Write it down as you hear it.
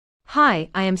Hi,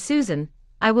 I am Susan.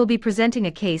 I will be presenting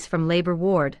a case from labor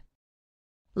ward.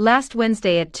 Last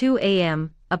Wednesday at 2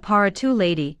 a.m., a Para 2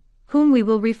 lady, whom we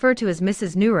will refer to as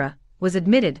Mrs. Noura, was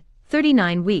admitted,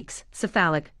 39 weeks,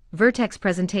 cephalic, vertex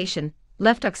presentation,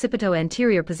 left occipital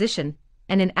anterior position,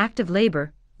 and in active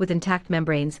labor, with intact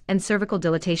membranes and cervical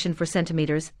dilatation 4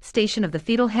 centimeters, station of the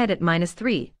fetal head at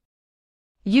 -3.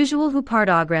 Usual WHO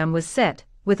partogram was set,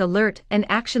 with alert and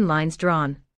action lines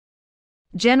drawn.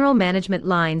 General management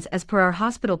lines as per our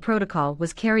hospital protocol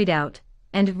was carried out,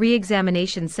 and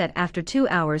re-examination set after 2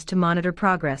 hours to monitor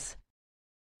progress.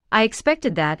 I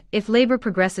expected that, if labor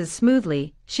progresses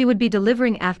smoothly, she would be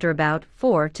delivering after about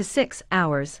 4 to 6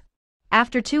 hours.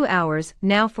 After 2 hours,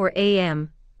 now 4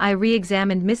 a.m., I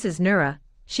re-examined Mrs. Noura.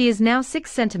 She is now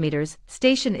 6 centimeters,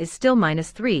 station is still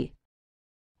 -3.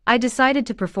 I decided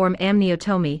to perform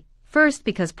amniotomy, first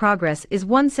because progress is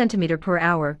 1 centimeter per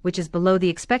hour, which is below the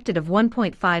expected of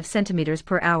 1.5 centimeters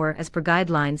per hour as per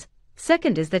guidelines.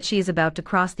 Second is that she is about to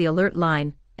cross the alert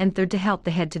line, and third to help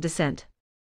the head to descent.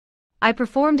 I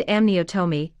performed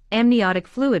amniotomy, amniotic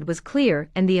fluid was clear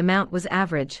and the amount was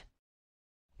average.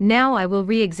 Now I will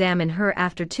re-examine her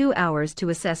after 2 hours to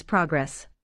assess progress.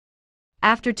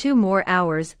 After 2 more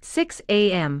hours, 6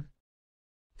 a.m.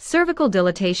 Cervical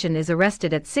dilatation is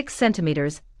arrested at 6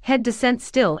 centimeters, head descent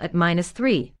still at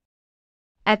 -3.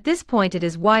 At this point it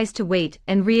is wise to wait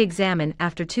and re-examine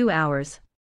after 2 hours.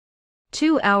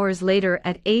 2 hours later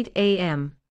at 8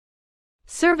 a.m.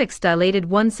 Cervix dilated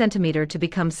 1 centimeter to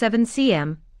become 7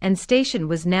 cm, and station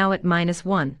was now at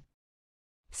 -1.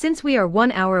 Since we are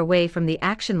 1 hour away from the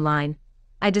action line,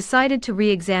 I decided to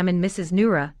re-examine Mrs.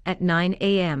 Noura at 9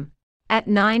 a.m. At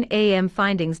 9 a.m.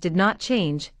 findings did not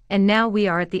change, and now we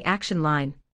are at the action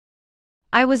line.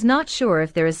 I was not sure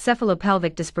if there is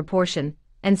cephalopelvic disproportion,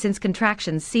 and since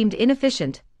contractions seemed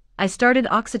inefficient, I started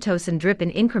oxytocin drip in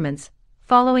increments,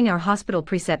 following our hospital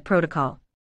preset protocol.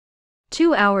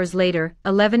 2 hours later,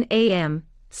 11 a.m.,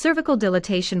 cervical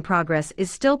dilatation progress is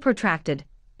still protracted,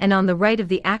 and on the right of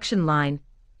the action line,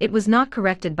 it was not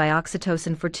corrected by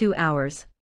oxytocin for 2 hours.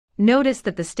 Notice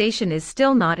that the station is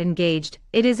still not engaged,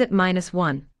 it is at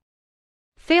 -1.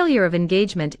 Failure of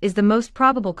engagement is the most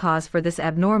probable cause for this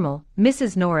abnormal,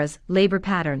 Mrs. Noura's, labor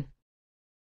pattern.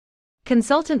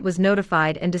 Consultant was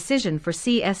notified and decision for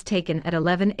CS taken at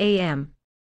 11 a.m.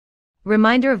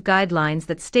 Reminder of guidelines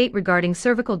that state regarding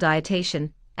cervical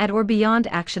dilatation, at or beyond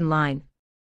action line.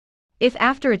 If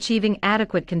after achieving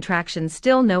adequate contractions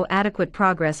still no adequate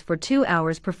progress for 2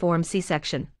 hours, perform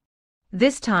C-section.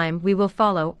 This time we will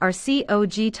follow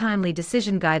RCOG timely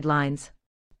decision guidelines.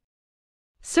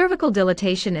 Cervical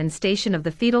dilatation and station of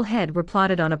the fetal head were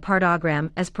plotted on a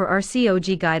partogram as per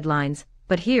RCOG guidelines,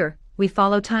 but here, we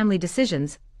follow timely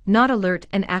decisions, not alert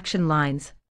and action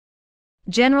lines.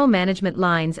 General management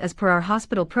lines as per our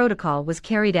hospital protocol was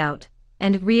carried out,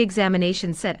 and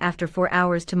re-examination set after 4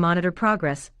 hours to monitor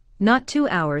progress, not 2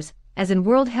 hours, as in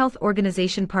World Health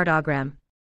Organization partogram.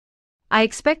 I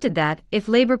expected that, if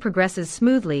labor progresses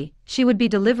smoothly, she would be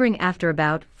delivering after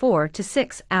about 4 to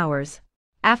 6 hours.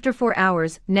 After 4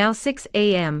 hours, now 6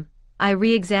 a.m., I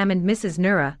re-examined Mrs.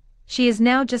 Noura. She is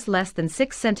now just less than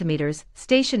 6 centimeters,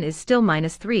 station is still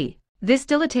 -3. This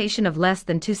dilatation of less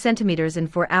than 2 centimeters in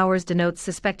 4 hours denotes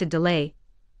suspected delay.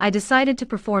 I decided to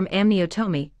perform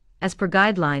amniotomy, as per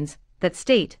guidelines, that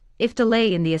state, if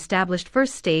delay in the established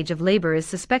first stage of labor is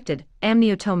suspected,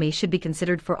 amniotomy should be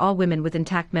considered for all women with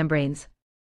intact membranes.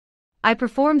 I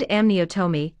performed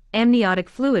amniotomy, amniotic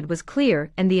fluid was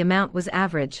clear and the amount was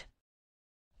average.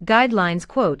 Guidelines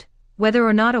quote, whether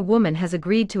or not a woman has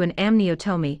agreed to an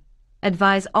amniotomy,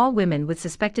 advise all women with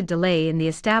suspected delay in the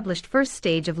established first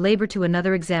stage of labor to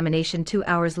another examination 2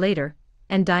 hours later,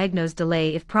 and diagnose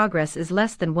delay if progress is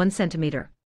less than 1 centimeter.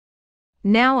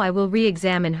 Now I will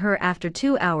re-examine her after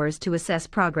 2 hours to assess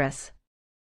progress.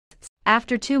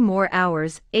 After 2 more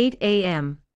hours, 8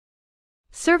 a.m.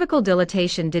 Cervical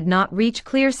dilatation did not reach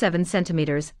clear 7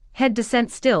 centimeters, head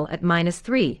descent still at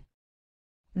 -3.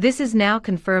 This is now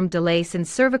confirmed delay since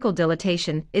cervical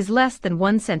dilatation is less than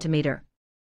 1 centimeter.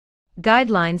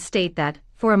 Guidelines state that,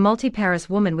 for a multiparous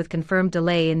woman with confirmed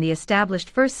delay in the established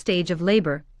first stage of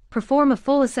labor, perform a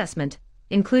full assessment,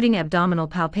 including abdominal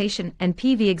palpation and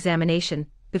PV examination,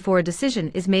 before a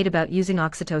decision is made about using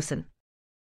oxytocin.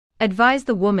 Advise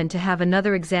the woman to have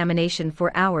another examination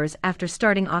 4 hours after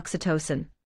starting oxytocin.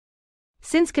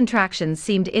 Since contractions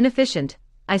seemed inefficient,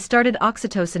 I started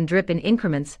oxytocin drip in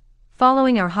increments,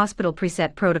 following our hospital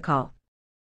preset protocol.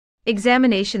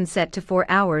 Examination set to 4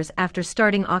 hours after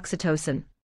starting oxytocin.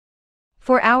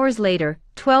 4 hours later,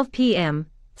 12 p.m.,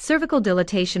 cervical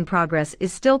dilatation progress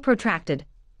is still protracted,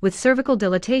 with cervical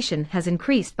dilatation has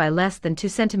increased by less than 2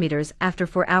 cm after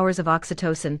 4 hours of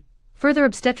oxytocin, further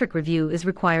obstetric review is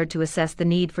required to assess the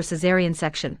need for cesarean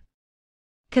section.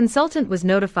 Consultant was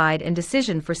notified and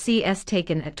decision for CS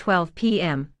taken at 12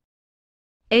 p.m.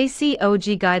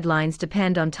 ACOG guidelines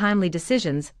depend on timely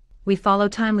decisions. We follow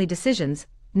timely decisions,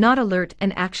 not alert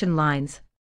and action lines.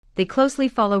 They closely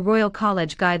follow Royal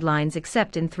College guidelines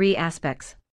except in 3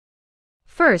 aspects.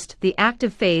 First, the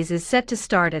active phase is set to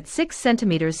start at 6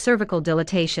 cm cervical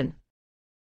dilatation.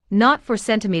 Not 4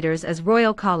 cm as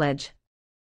Royal College.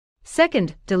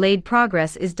 Second, delayed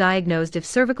progress is diagnosed if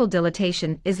cervical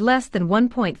dilatation is less than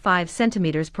 1.5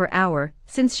 cm per hour,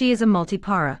 since she is a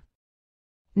multipara.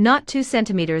 Not 2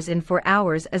 cm in 4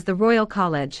 hours as the Royal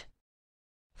College.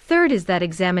 Third is that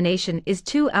examination is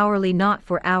 2 hourly, not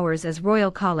 4 hours as Royal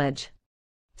College.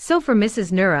 So for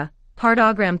Mrs. Nura,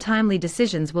 Partogram timely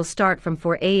decisions will start from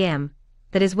 4 a.m.,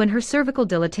 that is when her cervical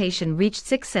dilatation reached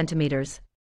 6 cm.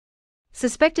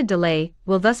 Suspected delay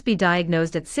will thus be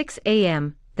diagnosed at 6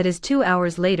 a.m., that is 2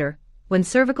 hours later, when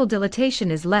cervical dilatation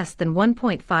is less than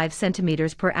 1.5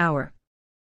 cm per hour.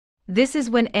 This is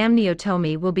when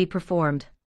amniotomy will be performed.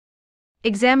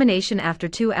 Examination after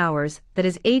 2 hours, that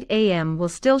is 8 a.m., will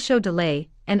still show delay,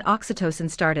 and oxytocin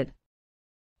started.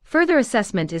 Further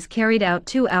assessment is carried out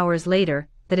 2 hours later,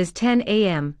 that is 10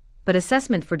 a.m., but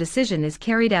assessment for decision is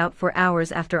carried out 4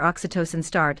 hours after oxytocin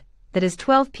start, that is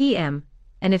 12 p.m.,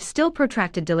 and if still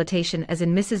protracted dilatation as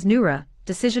in Mrs. Nura,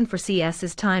 decision for CS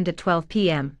is timed at 12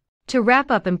 p.m. To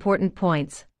wrap up important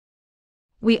points.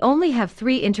 We only have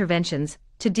 3 interventions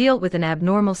to deal with an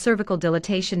abnormal cervical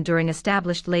dilatation during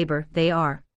established labor. They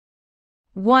are: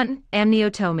 1.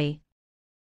 Amniotomy.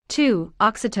 2.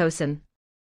 Oxytocin.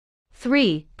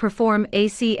 3. Perform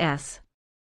ACS.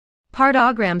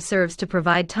 Partogram serves to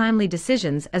provide timely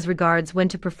decisions as regards when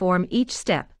to perform each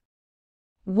step.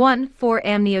 1. For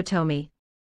amniotomy.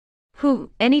 Who,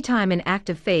 anytime in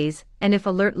active phase, and if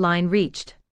alert line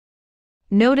reached.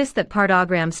 Notice that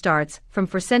partogram starts from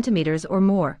 4 cm or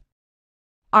more.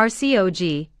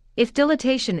 RCOG, if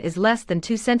dilatation is less than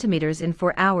 2 cm in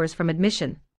 4 hours from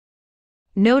admission.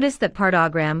 Notice that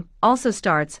partogram also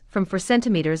starts from 4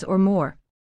 cm or more.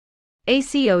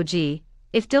 ACOG,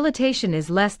 if dilatation is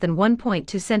less than 1.2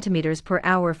 cm per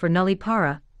hour for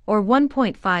nullipara, or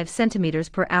 1.5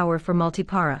 cm per hour for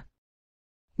multipara.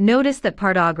 Notice that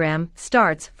partogram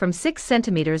starts from 6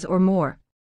 cm or more.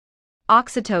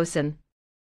 Oxytocin.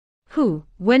 Who,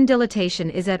 when dilatation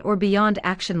is at or beyond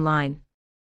action line.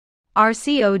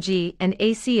 RCOG and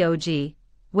ACOG,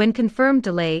 when confirmed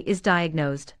delay is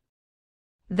diagnosed.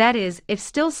 That is, if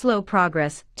still slow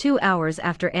progress, 2 hours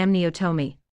after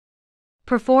amniotomy.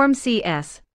 Perform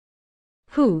CS.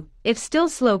 Who, if still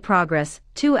slow progress,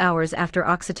 2 hours after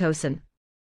oxytocin.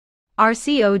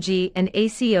 RCOG and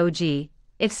ACOG,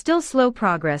 if still slow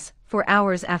progress, 4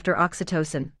 hours after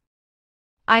oxytocin.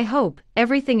 I hope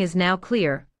everything is now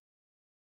clear.